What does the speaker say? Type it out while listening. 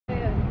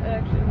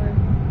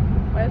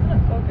isn't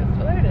it focused?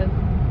 Oh, there it is.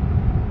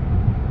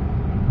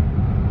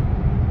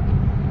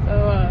 So,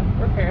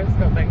 we're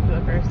periscoping for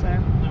the first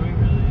time. Are we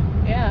really?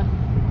 Yeah.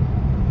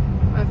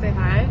 Wanna say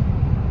hi?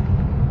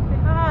 Say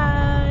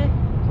hi!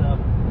 What's up?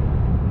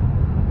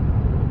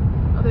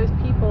 Oh, there's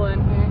people in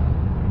here.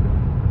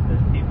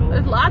 There's people?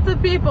 There's lots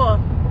of people!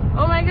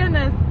 Oh my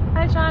goodness!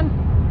 Hi, Sean!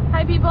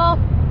 Hi, people!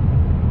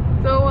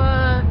 So,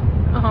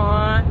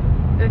 aww.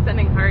 They're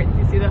sending hearts.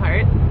 You see the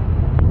hearts?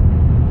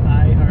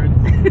 Hi, hearts.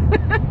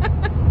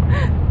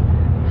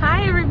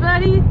 Hi,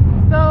 everybody!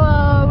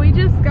 So, we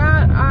just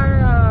got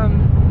our,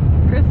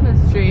 Christmas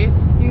tree. You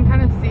can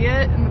kind of see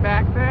it in the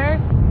back there.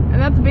 And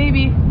that's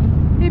baby.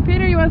 Hey,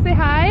 Peter, you want to say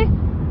hi?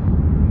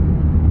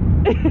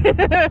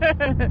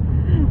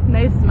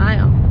 Nice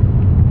smile.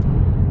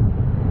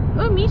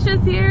 Oh,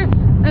 Misha's here.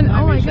 And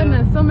hi, oh my Misha.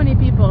 goodness, so many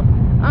people.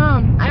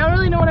 I don't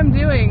really know what I'm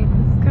doing.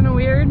 It's kind of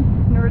weird.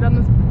 Never done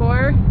this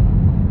before.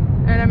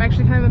 And I'm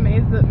actually kind of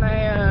amazed that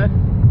my,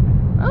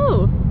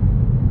 oh,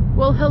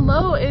 well,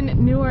 hello in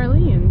New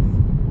Orleans.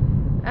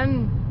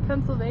 And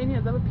Pennsylvania,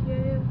 is that what PA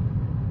is?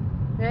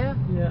 Yeah?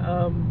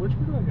 Yeah, which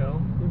way do I go?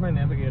 Where's my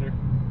navigator?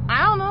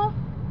 I don't know.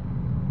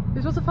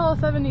 You're supposed to follow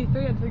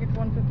 73 until you get to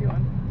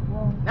 151.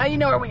 Well, Now you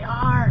know where we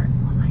are.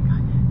 Oh my goodness.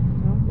 I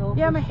don't know if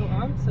Yeah, we're my- still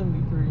on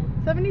 73.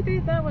 73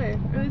 is that way.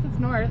 Or at least it's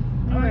north. You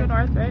All want to right. go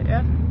north, right?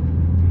 Yeah.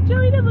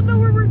 Joey doesn't know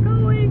where we're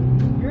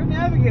going. You're a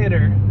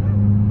navigator.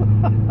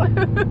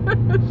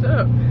 Shut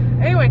up.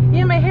 Anyway,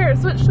 yeah, my hair.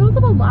 So it shows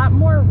up a lot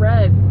more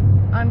red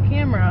on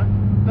camera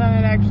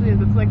than it actually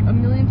is. It's like a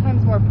million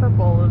times more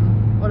purple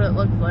than what it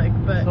looks like.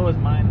 But So is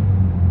mine.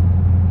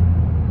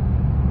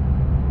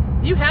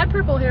 you had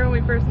purple hair when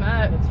we first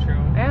met. That's true.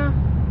 Yeah,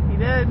 he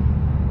did.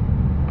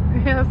 He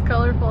has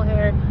colorful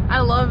hair. I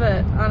love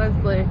it,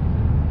 honestly.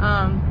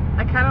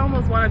 I kind of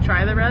almost want to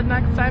try the red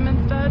next time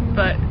instead,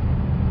 but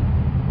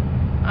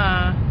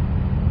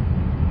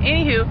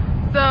anywho,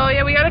 so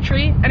yeah, we got a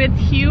tree and it's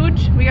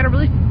huge. We got a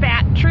really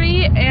fat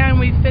tree and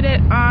we fit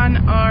it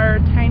on our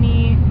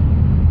tiny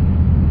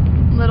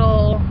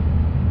little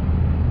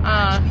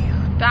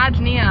Dodge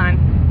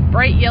Neon,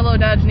 bright yellow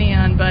Dodge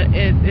Neon, but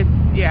it's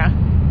yeah.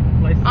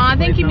 License Aw,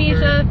 thank plate you,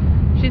 number.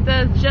 Misha. She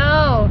says,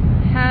 Joe,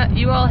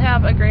 you all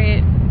have a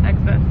great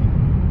Xmas.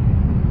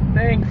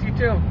 Thanks, you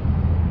too.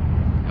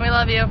 We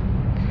love you.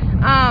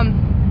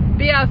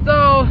 But yeah,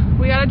 so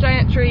we got a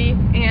giant tree,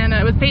 and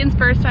it was Peyton's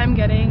first time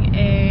getting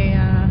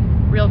a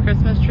real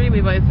Christmas tree.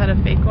 We've always had a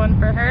fake one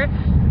for her.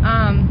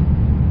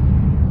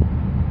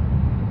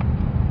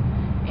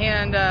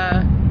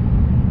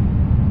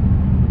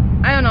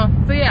 I don't know.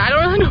 So yeah, I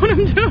don't really know what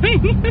I'm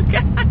doing, you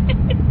guys.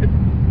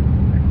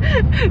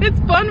 It's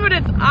fun, but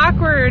it's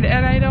awkward,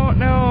 and I don't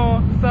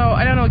know. So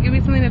I don't know. Give me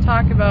something to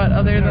talk about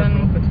other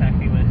than. Rope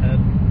attacking my head.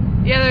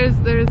 Yeah, there's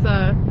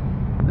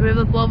we have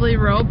this lovely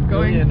rope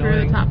going Really through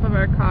the annoying. top of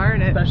our car,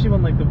 and it. Especially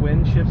when like the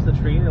wind shifts the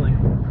tree and it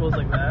like goes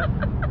like that.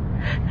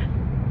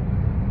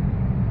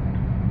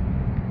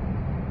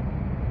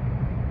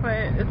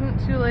 Wait,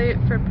 isn't it too late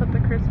for put the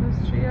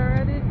Christmas tree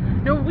already?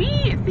 No,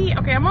 see.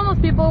 Okay, I'm one of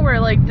those people where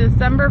like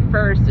December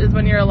 1st is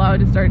when you're allowed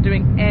to start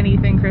doing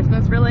anything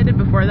Christmas related.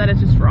 Before that, it's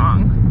just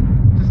wrong.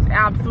 Just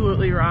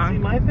absolutely wrong. See,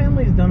 my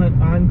family's done it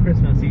on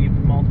Christmas Eve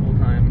multiple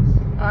times.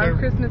 On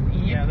Christmas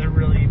Eve. Yeah, they're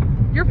really.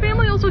 Your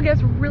family also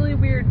gets really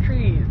weird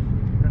trees.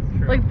 That's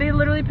true. Like they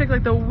literally pick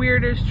like the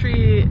weirdest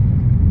tree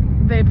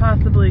they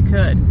possibly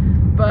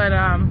could. But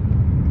yeah,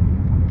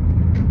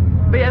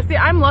 see,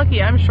 I'm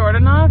lucky. I'm short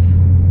enough.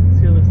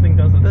 See how this thing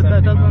does at That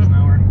 70 miles doesn't- an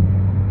hour.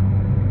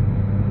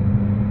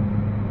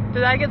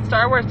 Did I get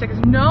Star Wars tickets?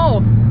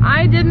 No,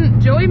 I didn't.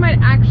 Joey might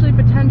actually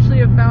potentially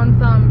have found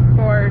some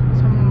for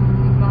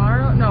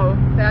tomorrow. No,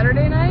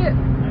 Saturday night. I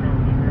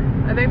don't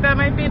remember. I think that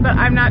might be, but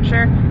I'm not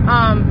sure.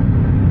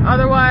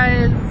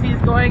 Otherwise,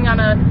 he's going on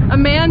a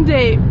man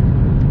date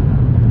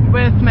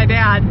with my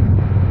dad.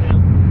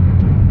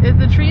 Yeah. Is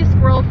the tree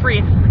squirrel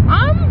free?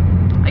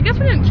 I guess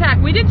we didn't check.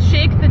 We did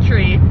shake the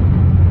tree,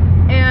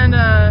 and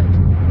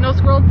no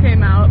squirrels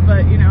came out.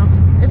 But you know,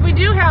 if we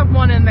do have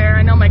one in there,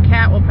 I know my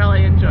cat will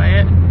probably enjoy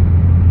it.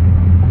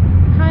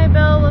 Hi,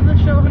 Belle of the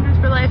show Hunters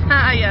for Life.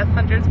 Ah, yes,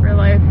 Hunters for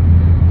Life.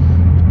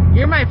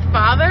 You're my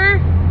father,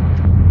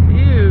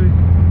 dude.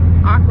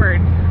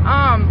 Awkward.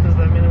 Does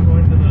that mean I'm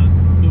going to the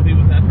movie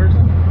with that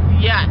person?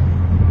 Yes.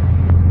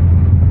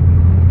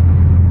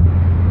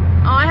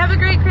 Oh, I have a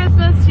great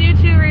Christmas. You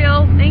too,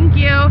 Real. Thank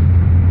you.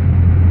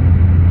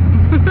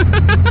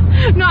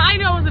 No, I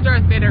know it was a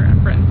Darth Vader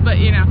reference, but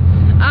you know.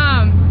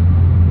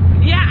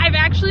 Yeah, I've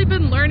actually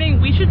been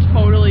learning. We should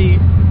totally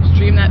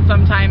stream that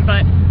sometime,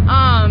 but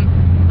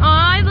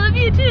I love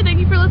you too. Thank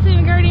you for listening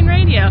to Guardian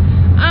Radio.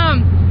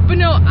 But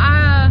no,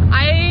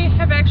 I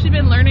have actually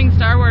been learning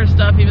Star Wars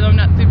stuff, even though I'm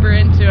not super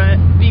into it,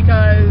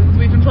 because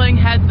we've been playing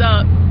Heads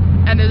Up,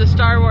 and there's a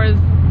Star Wars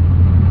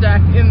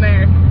deck in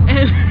there,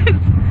 and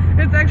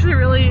it's actually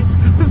really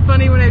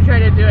funny when I try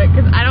to do it,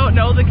 because I don't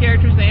know the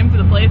characters' names of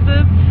the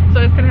places, so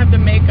I just kind of have to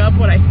make up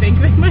what I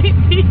think they might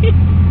be,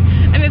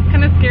 and it's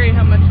kind of scary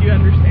how much you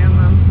understand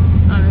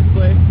them,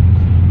 honestly.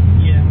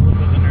 Yeah, I'm a little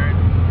bit of a nerd.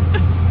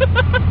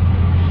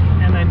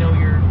 And I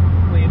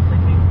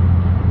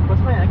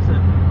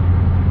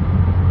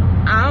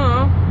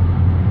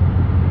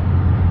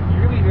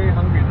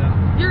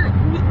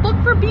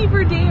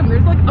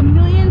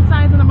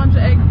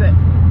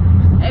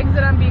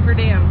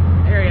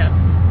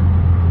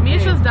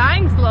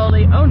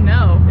Oh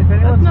no. If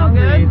anyone's no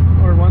hungry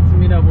good. or wants to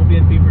meet up, we'll be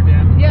in Beaver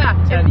Dam. Yeah,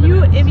 in 10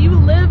 minutes. if you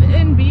live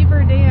in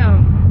Beaver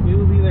Dam, We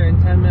will be there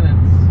in 10 minutes.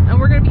 and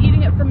we're gonna be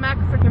eating at some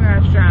Mexican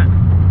restaurant.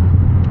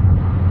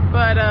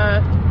 But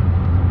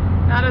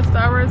not a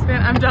Star Wars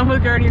fan. I'm done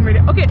with Guardian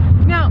Radio. Okay,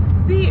 now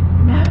see,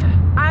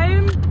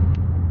 I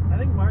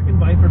think Mark and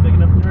Vipe are big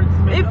enough nerds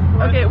to make up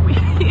for okay,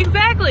 it.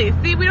 exactly.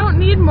 See, we don't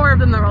need more of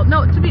them in the world.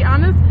 No, to be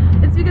honest,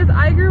 it's because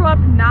I grew up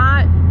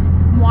not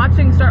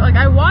watching like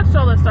I watched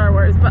all the Star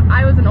Wars, but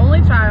I was an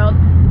only child,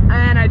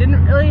 and I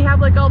didn't really have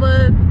like I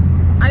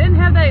didn't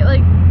have that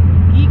like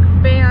geek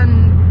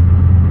fan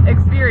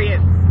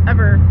experience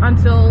ever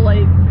until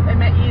like I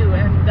met you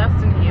and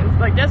Destiny. It's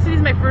like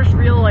Destiny's my first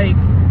real like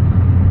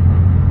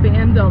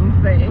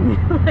fandom thing.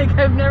 Like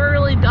I've never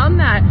really done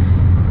that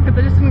because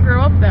I just didn't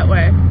grow up that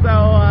way. So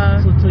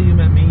until you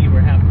met me, you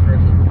were half a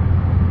person.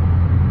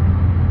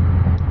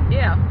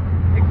 Yeah,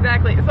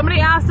 exactly. Somebody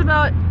asked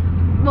about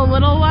the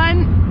little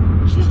one.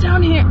 She's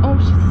down here. Oh,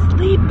 she's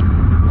asleep.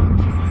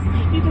 She's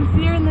asleep. You can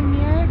see her in the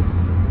mirror.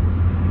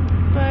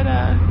 But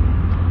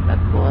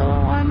that's the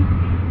little one.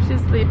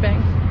 She's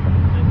sleeping.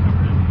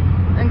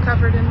 And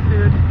covered in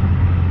food.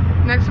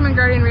 Next time on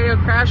Guardian Radio,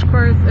 crash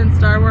course in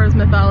Star Wars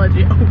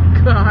mythology.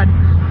 Oh God.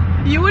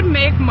 You would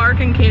make Mark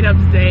and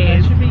K-Dub's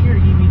days. That should be your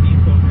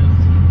EVD focus.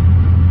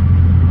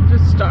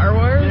 Just Star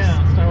Wars?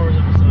 Yeah, Star Wars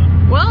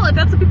episode. Well, if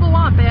that's what people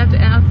want, they have to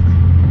ask.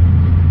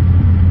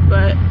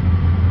 But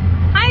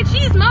hi,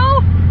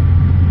 Cheesemo!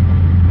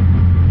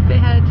 Say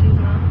hi to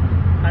Cheesemo.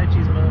 Hi,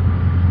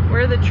 Cheesemo.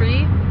 Where's the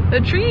tree? The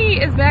tree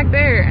is back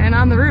there and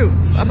on the roof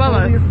above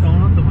us. Hold your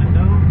phone out the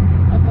window.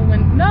 Out the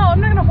window? No, I'm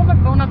not gonna hold my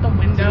phone out the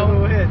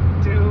window.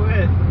 Do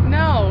it.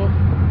 No.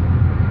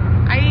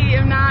 I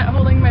am not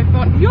holding my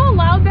phone. You know how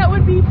loud that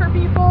would be for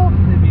people?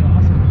 That'd be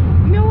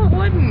awesome. No, it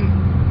wouldn't.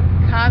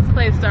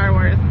 Cosplay Star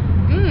Wars.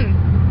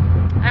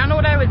 I don't know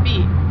what I would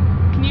be.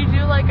 Can you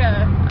do like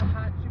a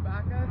hot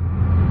Chewbacca?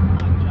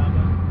 Hot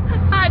Jabba.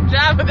 Hot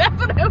Jabba, that's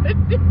what I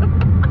would do.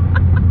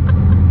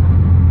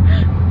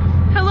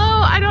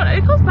 Hello,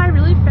 it goes by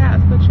really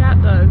fast, the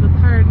chat does, it's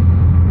hard.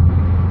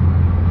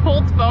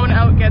 Holds phone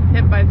out, gets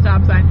hit by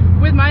stop sign.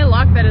 With my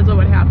luck, that is what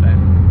would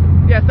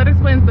happen. Yes, that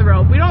explains the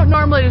rope. We don't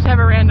normally just have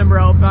a random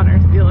rope on our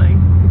ceiling.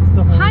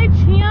 Hi,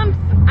 champs.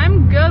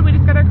 I'm good. We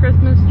just got our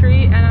Christmas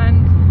tree, and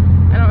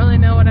I don't really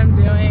know what I'm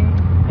doing.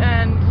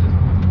 And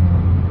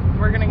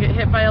we're gonna get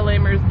hit by a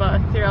lamer's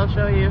bus. Here, I'll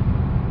show you.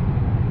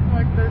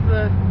 Look,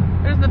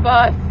 there's the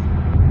bus.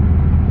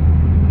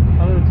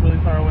 Oh, it's really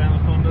far away on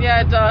the phone.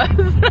 Yeah, it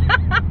does.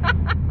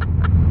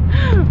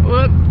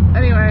 Whoops.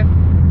 Anyway.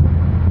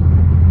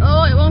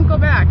 Oh, it won't go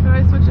back. How do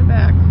I switch it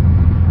back?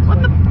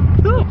 What the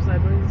poop?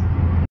 Sideways.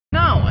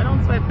 No, I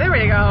don't swipe. There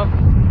we go.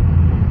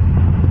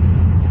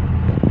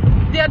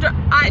 Yeah,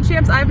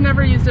 champs, I've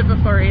never used it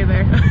before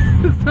either.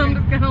 So I'm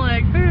just kind of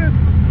like,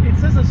 It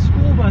says a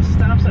school bus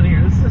stops on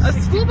here. This is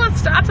a school bus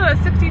stops on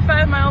a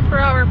 65 mile per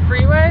hour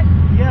freeway?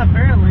 Yeah,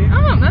 apparently.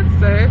 Oh, that's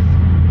safe.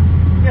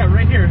 Yeah,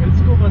 right here. The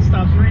school bus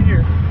stops right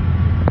here.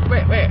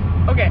 Wait.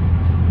 Okay.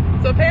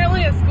 So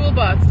apparently a school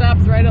bus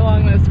stops right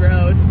along this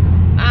road.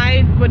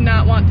 I would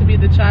not want to be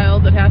the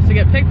child that has to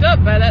get picked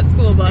up by that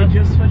school bus. It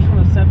just switched from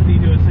a 70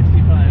 to a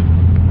 65.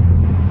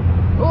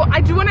 Oh,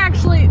 I do want to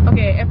actually,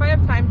 okay, if I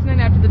have time tonight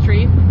after the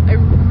tree, I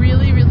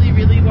really, really,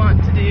 really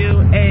want to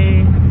do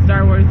a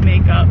Star Wars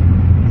makeup.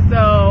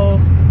 So,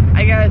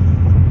 I guess,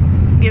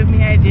 give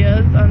me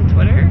ideas on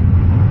Twitter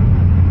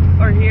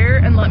or here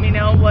and let me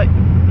know what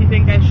you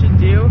think I should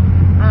do.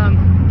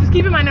 Just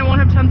keep in mind I won't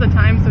have tons of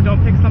time, so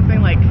don't pick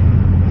something like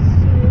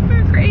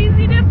super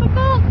crazy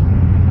difficult.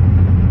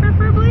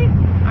 Preferably.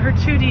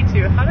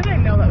 R2-D2. How did I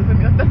know that was going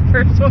to be the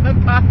first one that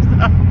pops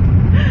up?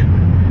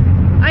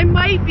 I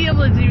might be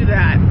able to do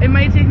that. It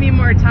might take me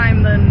more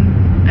time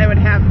than I would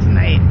have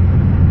tonight.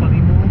 Bunny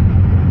Mole?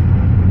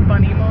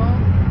 Bunny Mole?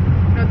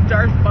 No, it's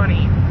Darth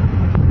Bunny.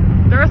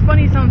 Darth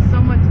Bunny sounds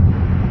so much...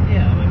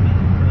 Yeah, I meant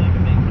for like a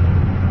makeup.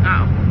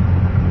 Oh.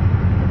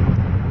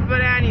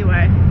 But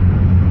anyway,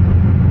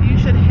 you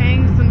should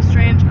hang some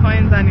strange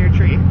coins on your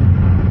tree.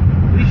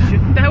 We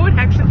should. That would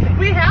actually...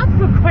 We have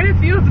quite a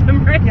few of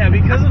them right now. Yeah,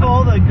 because of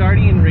all the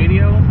Guardian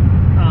Radio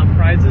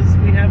prizes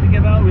we have to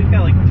give out, we've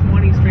got like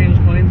 20 strange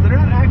coins that are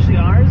not actually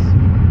ours,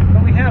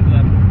 but we have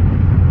them.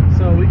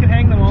 So we can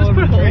hang them all just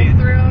over put the tree. holes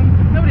through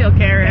them. Nobody will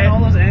care, And all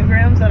those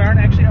engrams that aren't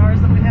actually ours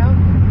that we have.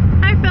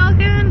 Hi,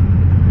 Falcon.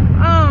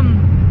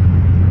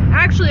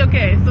 Actually,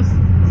 okay, so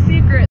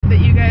secret that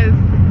you guys,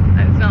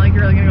 it's not like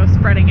you're really gonna go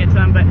spreading it to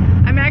them, but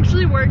I'm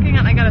actually working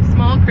on, I got a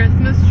small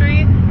Christmas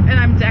tree, and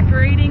I'm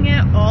decorating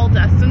it all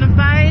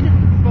Destinified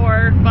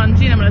for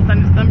Bungie, and I'm gonna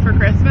send it to them for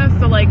Christmas.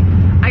 So like,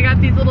 I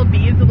got these little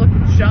beads that look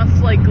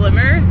just like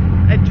glimmer.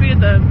 I tweeted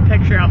the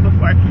picture out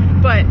before,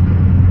 but,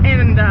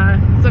 and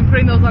so I'm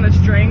putting those on a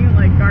string,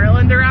 like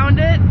garland around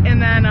it,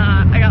 and then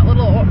I got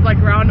little like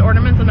round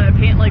ornaments I'm gonna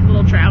paint like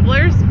little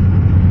travelers.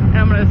 And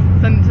I'm going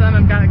to send it to them.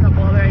 I've got a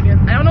couple other ideas.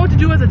 I don't know what to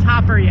do as a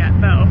topper yet,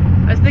 though.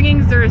 I was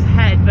thinking Zer's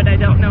head, but I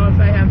don't know if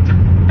I have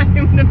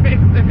time to make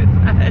Zer's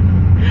head.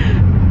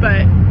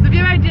 But, so if you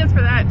have ideas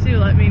for that, too,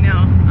 let me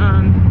know.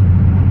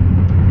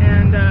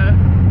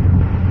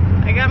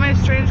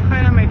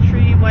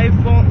 wife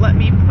won't let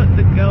me put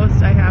the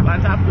ghost I have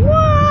on top.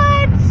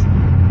 What?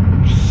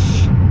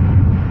 Shh.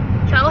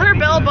 Tell her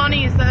Belle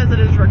Bunny says it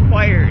is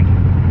required.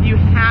 You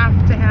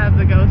have to have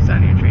the ghost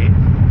on your tree.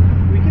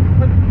 We can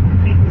put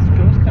Peyton's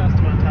ghost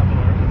costume on top of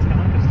her. It's kind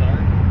of like a star.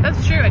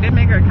 That's true. I did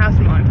make her a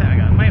costume a long time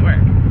ago. It might work.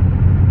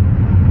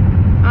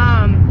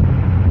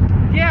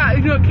 Yeah,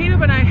 you know,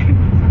 Caleb and I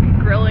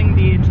grilling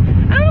Deej.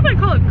 I don't know if I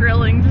call it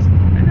grilling. Just,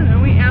 I don't know.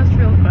 We asked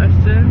real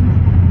questions.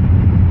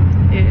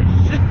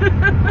 Ish.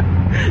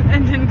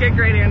 And didn't get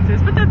great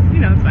answers. But that's, you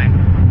know, it's fine.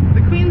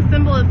 The queen's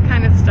symbol is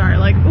kind of star.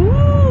 Like,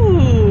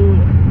 ooh.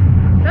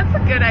 That's a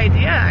good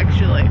idea,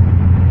 actually.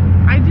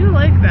 I do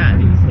like that.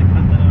 You just like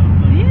cut that out.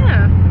 Like,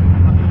 yeah.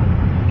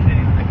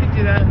 Okay. I could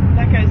do that.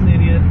 That guy's an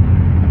idiot.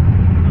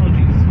 Oh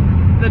jeez.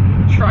 The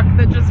truck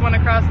that just went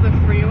across the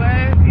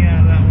freeway.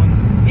 Yeah, that one.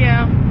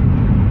 Yeah.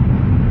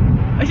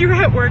 You were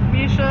at work,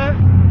 Misha.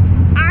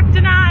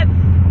 Octonauts!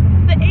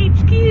 The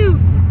HQ!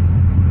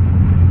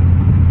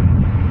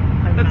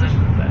 That's what she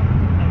said.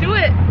 Do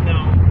it!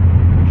 No.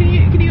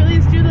 Can you at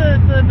least do the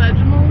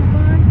vegetable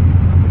song?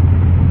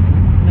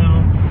 No.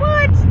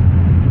 What?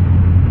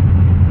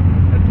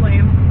 That's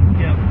lame.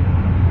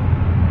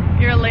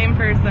 Yep. You're a lame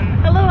person.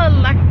 Hello,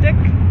 eclectic.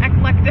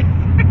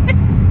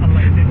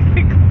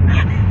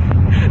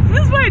 So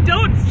this is why I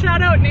don't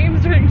shout out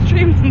names during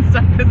streams and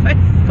stuff, because I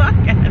suck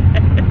at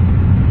it.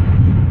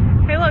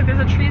 Hey look, there's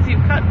a trees you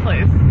cut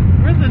place.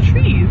 Where's the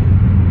trees?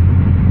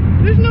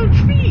 There's no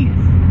trees.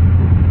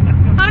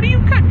 How do you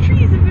cut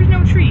trees if there's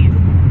no trees?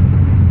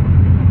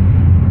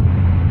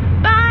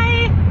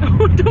 Bye!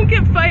 Oh, don't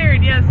get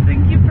fired. Yes,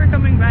 thank you for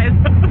coming by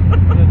though.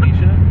 Is that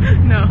Misha?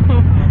 No,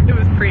 it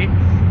was pre.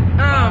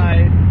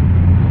 Bye.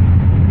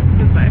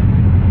 Goodbye.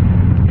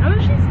 How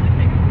is she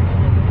sleeping?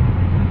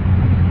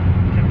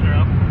 Kept her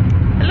up.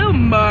 Hello,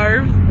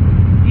 Marv.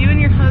 You and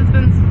your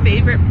husband's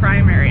favorite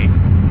primary.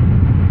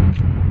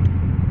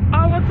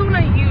 Oh, what's the one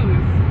I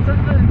use? It says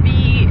the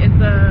V, it's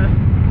a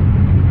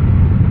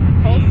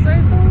pulse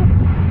rifle?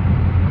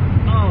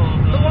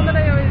 Oh, The one that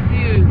I always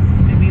use.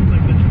 It means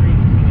like the tree,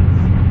 but it's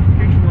a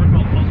future word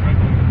called pulse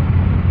rifle.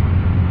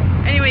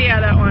 Anyway,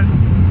 yeah, that one.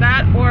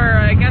 That, or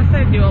I guess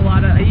I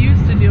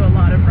used to do a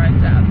lot of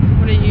Red Death.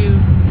 What do you?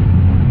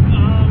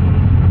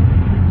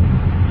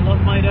 I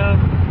love Mida.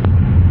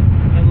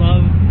 I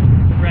love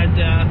Red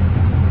Death.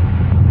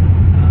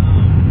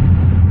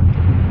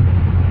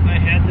 I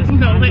had this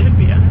conduit.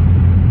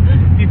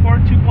 Before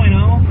 2.0,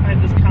 I had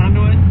this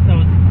conduit that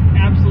was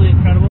absolutely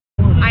incredible.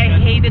 I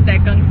hated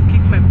that gun. It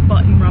kicked my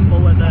butt and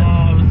rumble with it.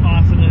 Oh, it was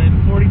awesome. And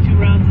then 42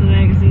 rounds in the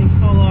magazine,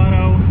 full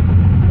auto,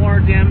 more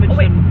damage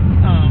than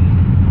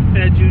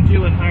bad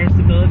juju and higher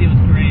stability. It was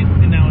great.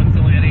 And now it's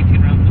only at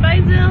 18 rounds.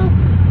 Bye, Zill.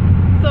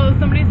 So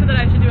somebody said that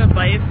I should do a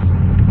Bife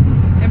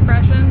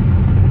impression.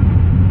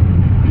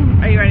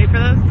 Are you ready for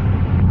this?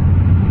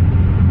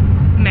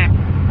 Meh.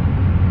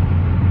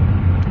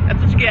 That's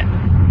what you get.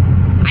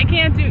 I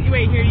can't do.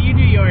 Wait, here, you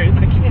do yours.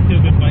 I can't do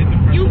a good Bife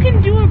impression. You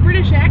can do a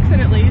British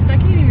accent at least. I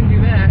can't even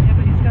do that. Yeah,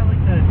 but he's got like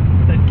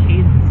that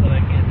cadence that I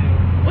can't do.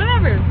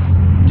 Whatever.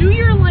 Do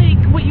your, like,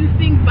 what you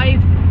think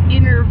Bife's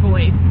inner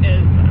voice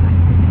is.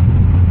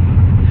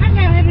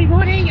 Hello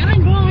everybody,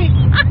 I'm Boy.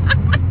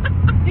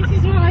 This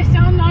is what I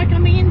sound like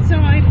on the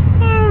inside.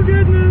 Oh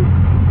goodness.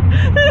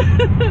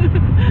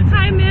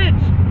 Hi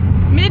Mitch.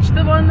 Mitch,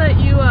 the one that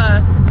you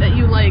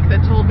like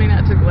that told me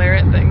not to glare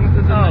at things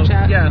is in the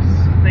chat. Yes.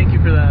 Thank you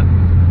for that.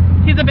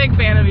 He's a big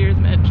fan of yours,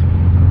 Mitch.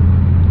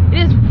 It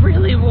is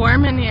really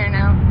warm in here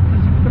now.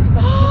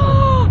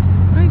 Oh,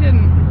 I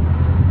didn't.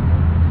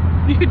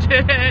 You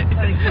did.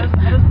 Like, how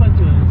does Bud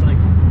do it? It's like...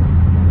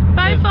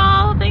 Bye,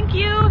 Fall. Thank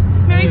you.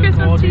 Merry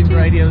Christmas to you too.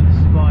 Radio, this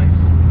is Boy.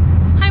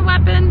 Hi,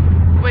 Weapon.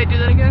 Wait, do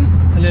that again.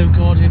 Hello,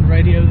 Guardian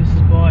Radio, this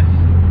is Boy.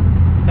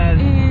 Baz,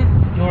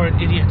 you're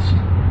an idiot.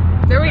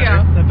 There we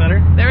go. Is that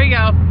better? There we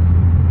go.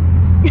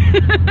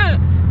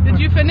 Did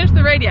you finish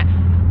the raid yet?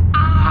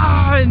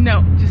 Ah,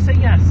 no. Just say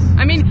yes.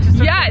 I mean, just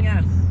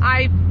yes.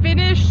 I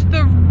finished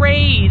the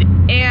raid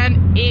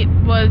and it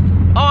was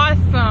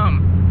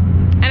awesome.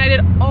 And I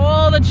did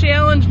all the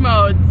challenge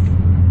modes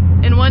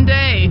in one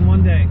day. In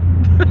one day.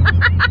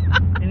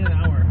 In an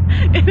hour.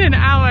 In an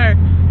hour.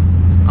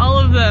 All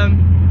of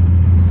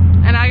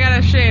them. And I got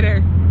a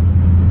shader.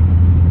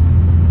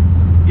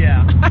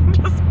 Yeah. I'm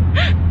just...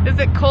 Is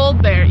it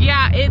cold there?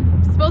 Yeah,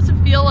 it's supposed to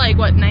feel like,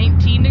 what,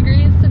 19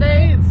 degrees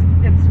today?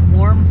 It's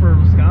warm for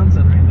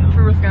Wisconsin right now.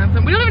 For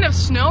Wisconsin. We don't even have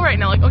snow right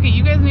now. Like, okay,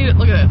 you guys need to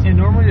look at this. Yeah,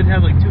 normally you'd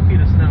have like 2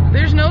 feet of snow.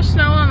 There's no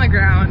snow on the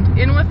ground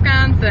in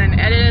Wisconsin,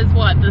 and it is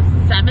what, the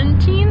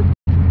 17th?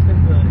 The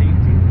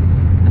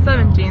 18th?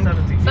 17th. No,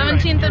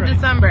 17th of right.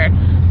 December.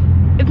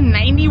 It's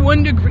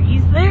 91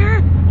 degrees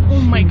there?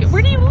 Oh my god.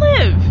 Where do you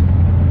live?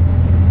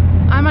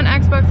 I'm on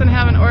Xbox and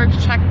have an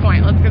Oryx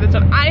checkpoint. Let's get this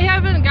done. I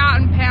haven't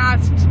gotten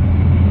past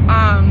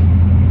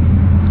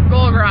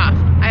Golgoroth.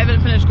 I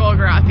haven't finished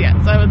Golgoroth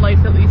yet, so I would like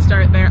to at least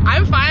start there.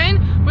 I'm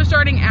fine with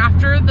starting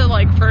after the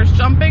like first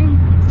jumping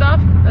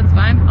stuff. That's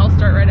fine. I'll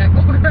start right at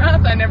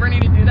Golgoroth. I never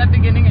need to do that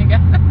beginning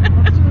again.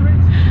 Let's do the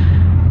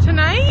race.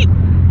 Tonight?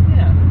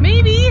 Yeah.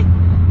 Maybe.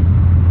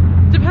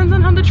 Depends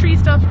on how the tree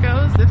stuff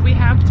goes, if we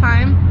have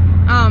time.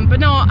 But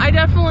no, I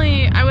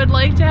would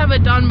like to have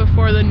it done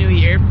before the new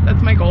year.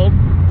 That's my goal.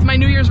 It's my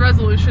New Year's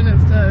resolution,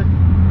 is to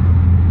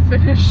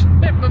finish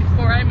it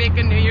before I make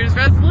a New Year's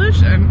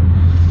resolution.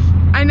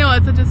 I know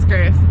it's a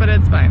disgrace, but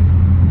it's fine.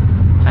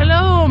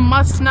 Hello,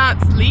 must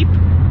not sleep.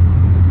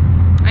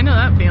 I know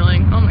that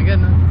feeling. Oh my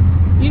goodness.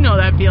 You know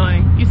that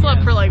feeling. You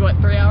slept for like, what,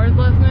 3 hours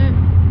last night?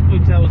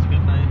 Which, that was a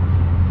good night.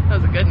 That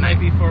was a good night.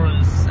 Night before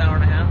was an hour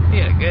and a half.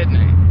 You had a good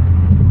night.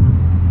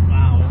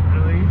 Wow,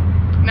 really?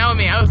 Now with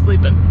me, I was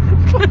sleeping.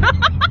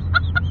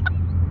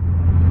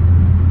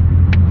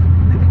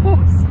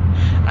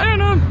 I don't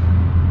know.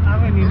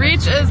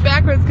 Reach is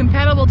backwards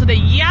compatible today.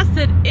 Yes,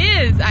 it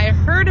is. I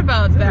heard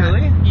about that.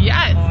 Really?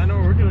 Yes. Oh, I know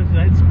what we're doing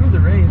tonight. Screw the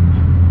rain.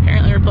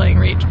 Apparently we're playing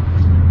Reach.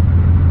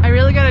 I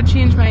really gotta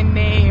change my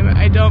name.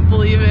 I don't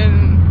believe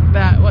in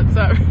that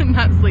whatsoever.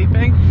 Not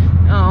sleeping.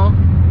 Oh.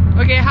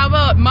 Okay, how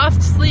about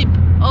must sleep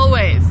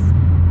always?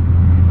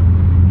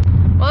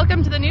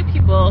 Welcome to the new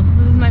people.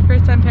 This is my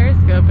first time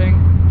periscoping.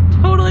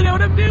 Totally know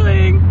what I'm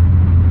doing.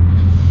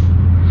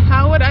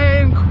 How would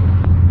I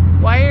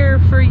inquire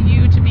for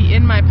you to be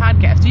in my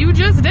podcast? You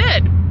just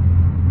did.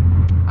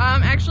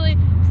 Actually,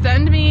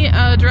 send me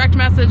a direct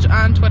message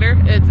on Twitter.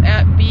 It's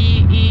at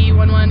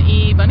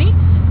BE11EBunny.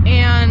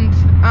 And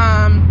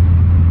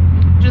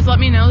just let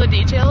me know the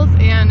details.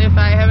 And if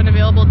I have an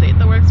available date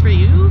that works for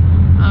you,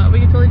 we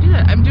can totally do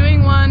that. I'm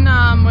doing one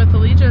with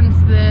Allegiance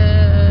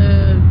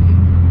the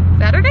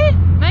Saturday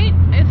night,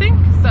 I think.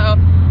 So,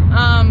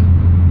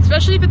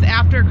 especially if it's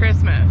after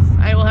Christmas,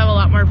 I will have a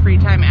lot more free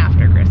time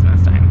after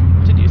Christmas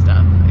time to do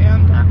stuff.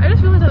 And I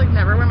just realized I like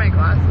never wear my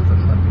glasses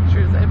in the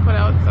pictures I put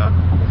out. So,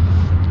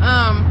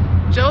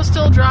 Joe's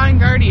still drawing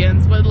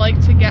Guardians. Would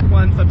like to get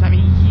one sometime.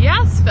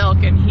 Yes,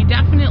 Falcon. He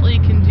definitely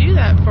can do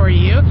that for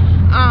you.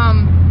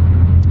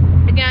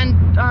 Again,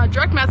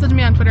 direct message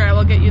me on Twitter. I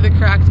will get you the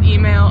correct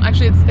email.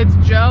 Actually, it's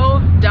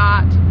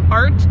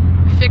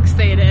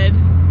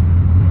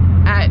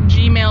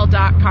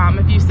joe.artfixated@gmail.com.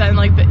 If you send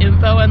like the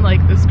info and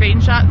like the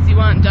screenshots you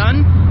want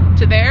done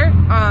to there,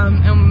 and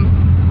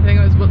I think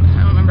it was, I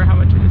don't remember how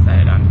much we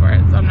decided on for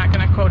it, so I'm not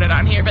going to quote it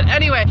on here. But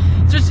anyway,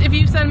 just if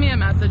you send me a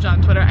message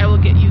on Twitter, I will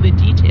get you the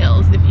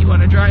details if you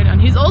want to draw it on.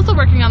 He's also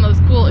working on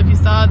those cool, if you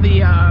saw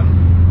the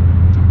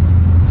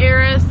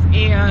Eris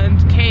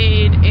and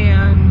Cade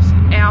and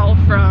Al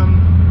from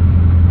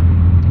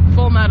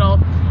Full Metal.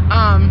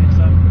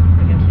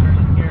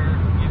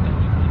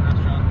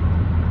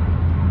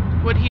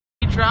 Would he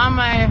draw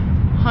my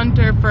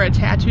hunter for a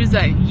tattoo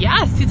design?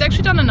 Yes, he's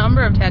actually done a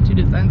number of tattoo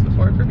designs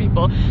before for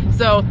people.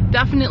 So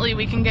definitely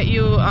we can get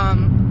you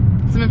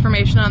some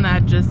information on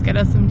that. Just get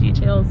us some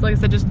details. Like I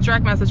said, just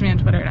direct message me on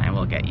Twitter and I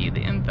will get you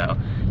the info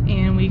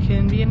and we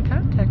can be in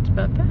contact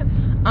about that.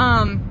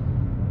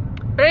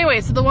 But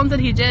anyway, so the ones that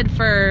he did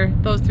for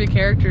those 3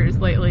 characters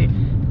lately,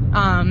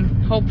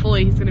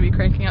 hopefully he's going to be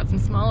cranking out some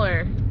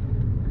smaller,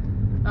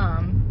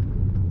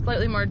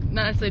 slightly more,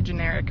 not necessarily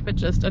generic, but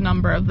just a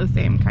number of the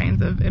same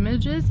kinds of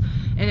images.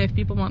 And if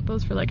people want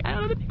those for like, I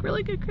don't know, to make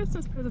really good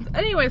Christmas presents.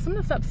 Anyway, so I'm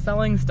going to stop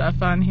selling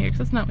stuff on here because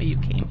that's not what you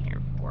came here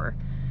for.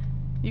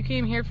 You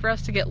came here for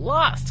us to get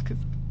lost because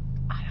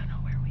I don't know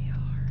where we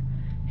are.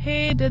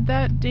 Hey, did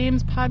that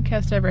Dames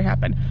podcast ever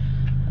happen?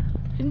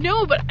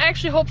 No, but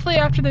actually, hopefully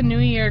after the new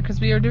year,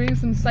 because we are doing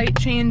some site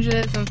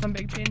changes and some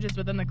big changes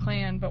within the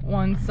clan, but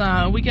once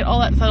we get all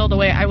that settled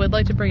away, I would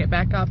like to bring it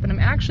back up, and I'm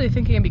actually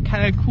thinking it'd be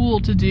kind of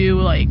cool to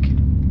do, like,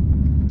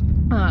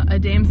 a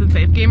Dames and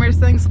Safe Gamers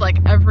thing, so, like,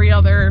 every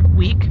other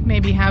week,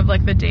 maybe have,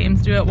 like, the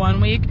Dames do it one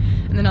week,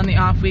 and then on the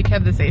off week,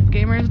 have the Safe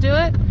Gamers do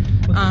it.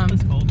 What's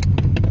this called?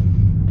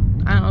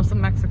 I don't know,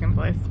 some Mexican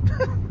place.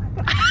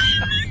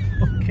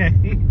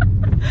 Okay.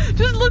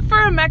 Just look for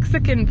a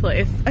Mexican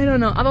place. I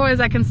don't know. Otherwise,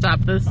 I can stop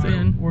this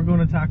soon. We're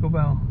going to Taco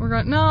Bell. We're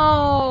going.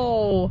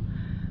 No.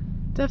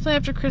 Definitely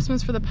after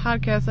Christmas for the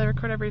podcast. I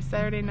record every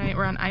Saturday night.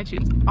 We're on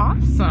iTunes.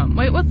 Awesome.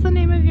 Wait, what's the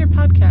name of your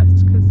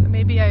podcast? Because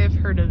maybe I have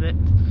heard of it.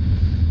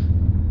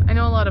 I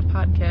know a lot of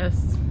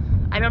podcasts.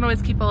 I don't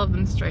always keep all of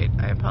them straight.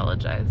 I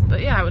apologize.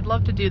 But yeah, I would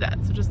love to do that.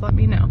 So just let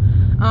me know.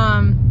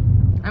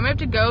 I might have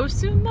to go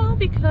soon though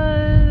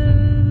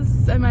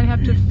because I might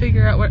have to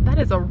figure out where. That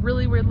is a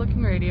really weird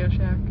looking Radio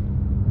Shack.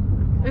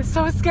 It's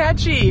so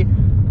sketchy.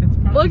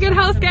 Look at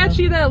how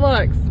sketchy that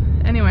looks.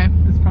 Anyway.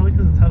 It's probably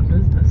because it's out of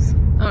business.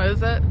 Oh,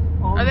 is it?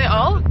 Are they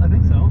all? I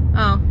think so.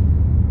 Oh.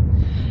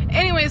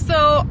 Anyway,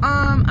 so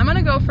I'm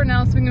gonna go for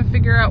now so we can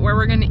figure out where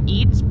we're gonna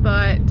eat,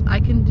 but I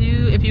can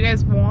do, if you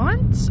guys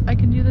want, I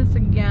can do this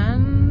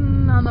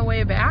again on the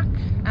way back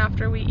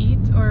after we eat,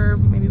 or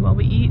maybe while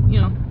we eat,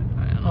 you know.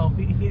 While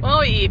we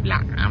eat,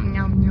 blah, yum,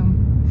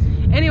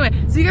 yum. Anyway,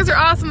 so you guys are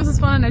awesome. This is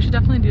fun, and I should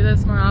definitely do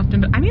this more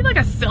often. But I need like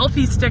a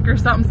selfie stick or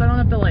something, so I don't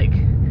have to like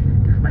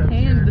my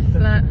hand. That's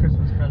your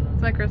Christmas present.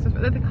 It's my Christmas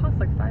present. They cost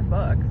like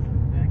 $5.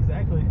 Yeah,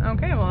 exactly.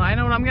 Okay, well I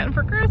know what I'm getting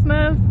for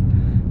Christmas.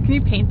 Can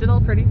you paint it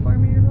all pretty for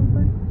me or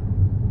something?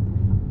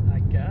 I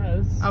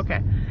guess.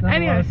 Okay. Not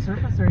anyway, a lot of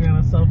surface area on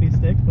a selfie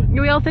stick, but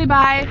we all say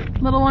bye.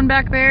 Little one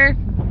back there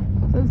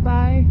says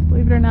bye.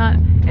 Believe it or not.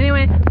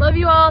 Anyway, love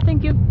you all.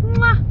 Thank you.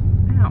 Mwah.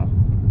 Ow.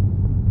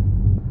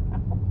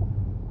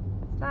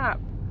 Stop.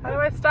 How do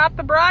I stop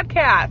the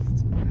broadcast?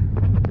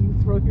 You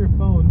throw your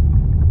phone.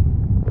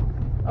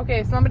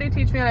 Okay, somebody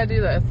teach me how to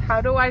do this.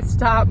 How do I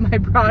stop my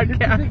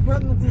broadcast? Big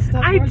button that says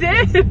stop I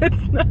broadcast. did.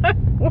 It's not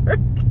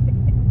working.